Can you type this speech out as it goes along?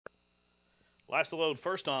Last to load,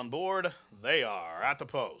 first on board. They are at the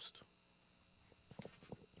post.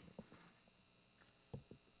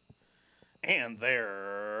 And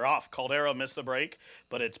they're off. Caldera missed the break,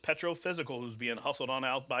 but it's Petro Physical who's being hustled on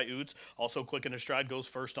out by Oots. Also quick in his stride, goes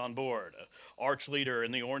first on board. Arch Leader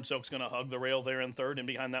in the orange silk's going to hug the rail there in third, and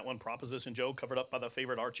behind that one, Proposition Joe, covered up by the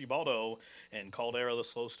favorite Archibaldo. And Caldera, the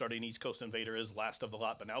slow starting East Coast Invader, is last of the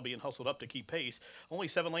lot, but now being hustled up to keep pace. Only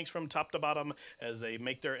 7 lengths from top to bottom as they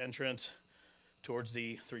make their entrance towards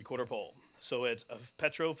the three-quarter pole. So it's a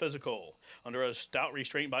Petro Physical under a stout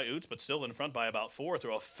restraint by Oots, but still in front by about 4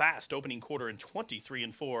 through a fast opening quarter in 23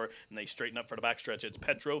 and 4, and they straighten up for the backstretch. It's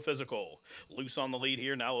Petro Physical. Loose on the lead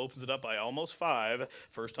here, now opens it up by almost 5.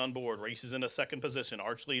 First on board, races in a second position.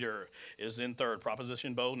 Arch Leader is in third.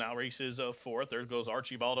 Proposition Bo now races fourth. There goes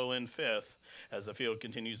Archibaldo in fifth as the field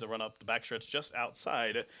continues to run up the backstretch just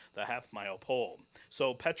outside the half-mile pole.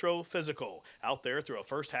 So Petro Physical out there through a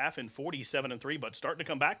first half in 47 and 3, but starting to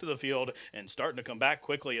come back to the field and starting to come back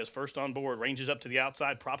quickly as first on board ranges up to the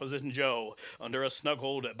outside. Proposition Joe under a snug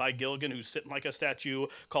hold by Gilligan, who's sitting like a statue.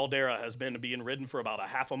 Caldera has been being ridden for about a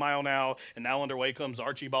half a mile now, and now underway comes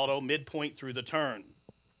Archibaldo midpoint through the turn.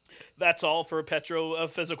 That's all for Petro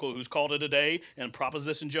Physical, who's called it a day, and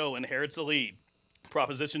Proposition Joe inherits the lead.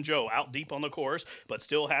 Proposition Joe out deep on the course, but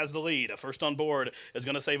still has the lead. A first on board is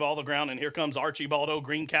going to save all the ground, and here comes Archibaldo.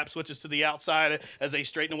 Green cap switches to the outside as they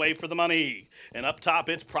straighten away for the money. And up top,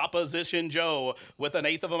 it's Proposition Joe with an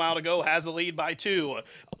eighth of a mile to go, has the lead by 2.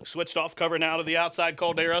 Switched off cover now to the outside.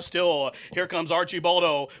 Caldera still. Here comes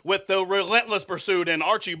Archibaldo with the relentless pursuit, and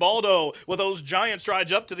Archibaldo with those giant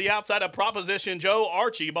strides up to the outside of Proposition Joe.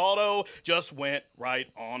 Archibaldo just went right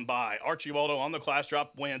on by. Archibaldo on the class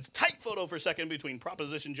drop wins. Tight photo for second between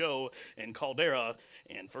Proposition Joe and Caldera,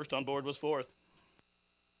 and first on board was fourth.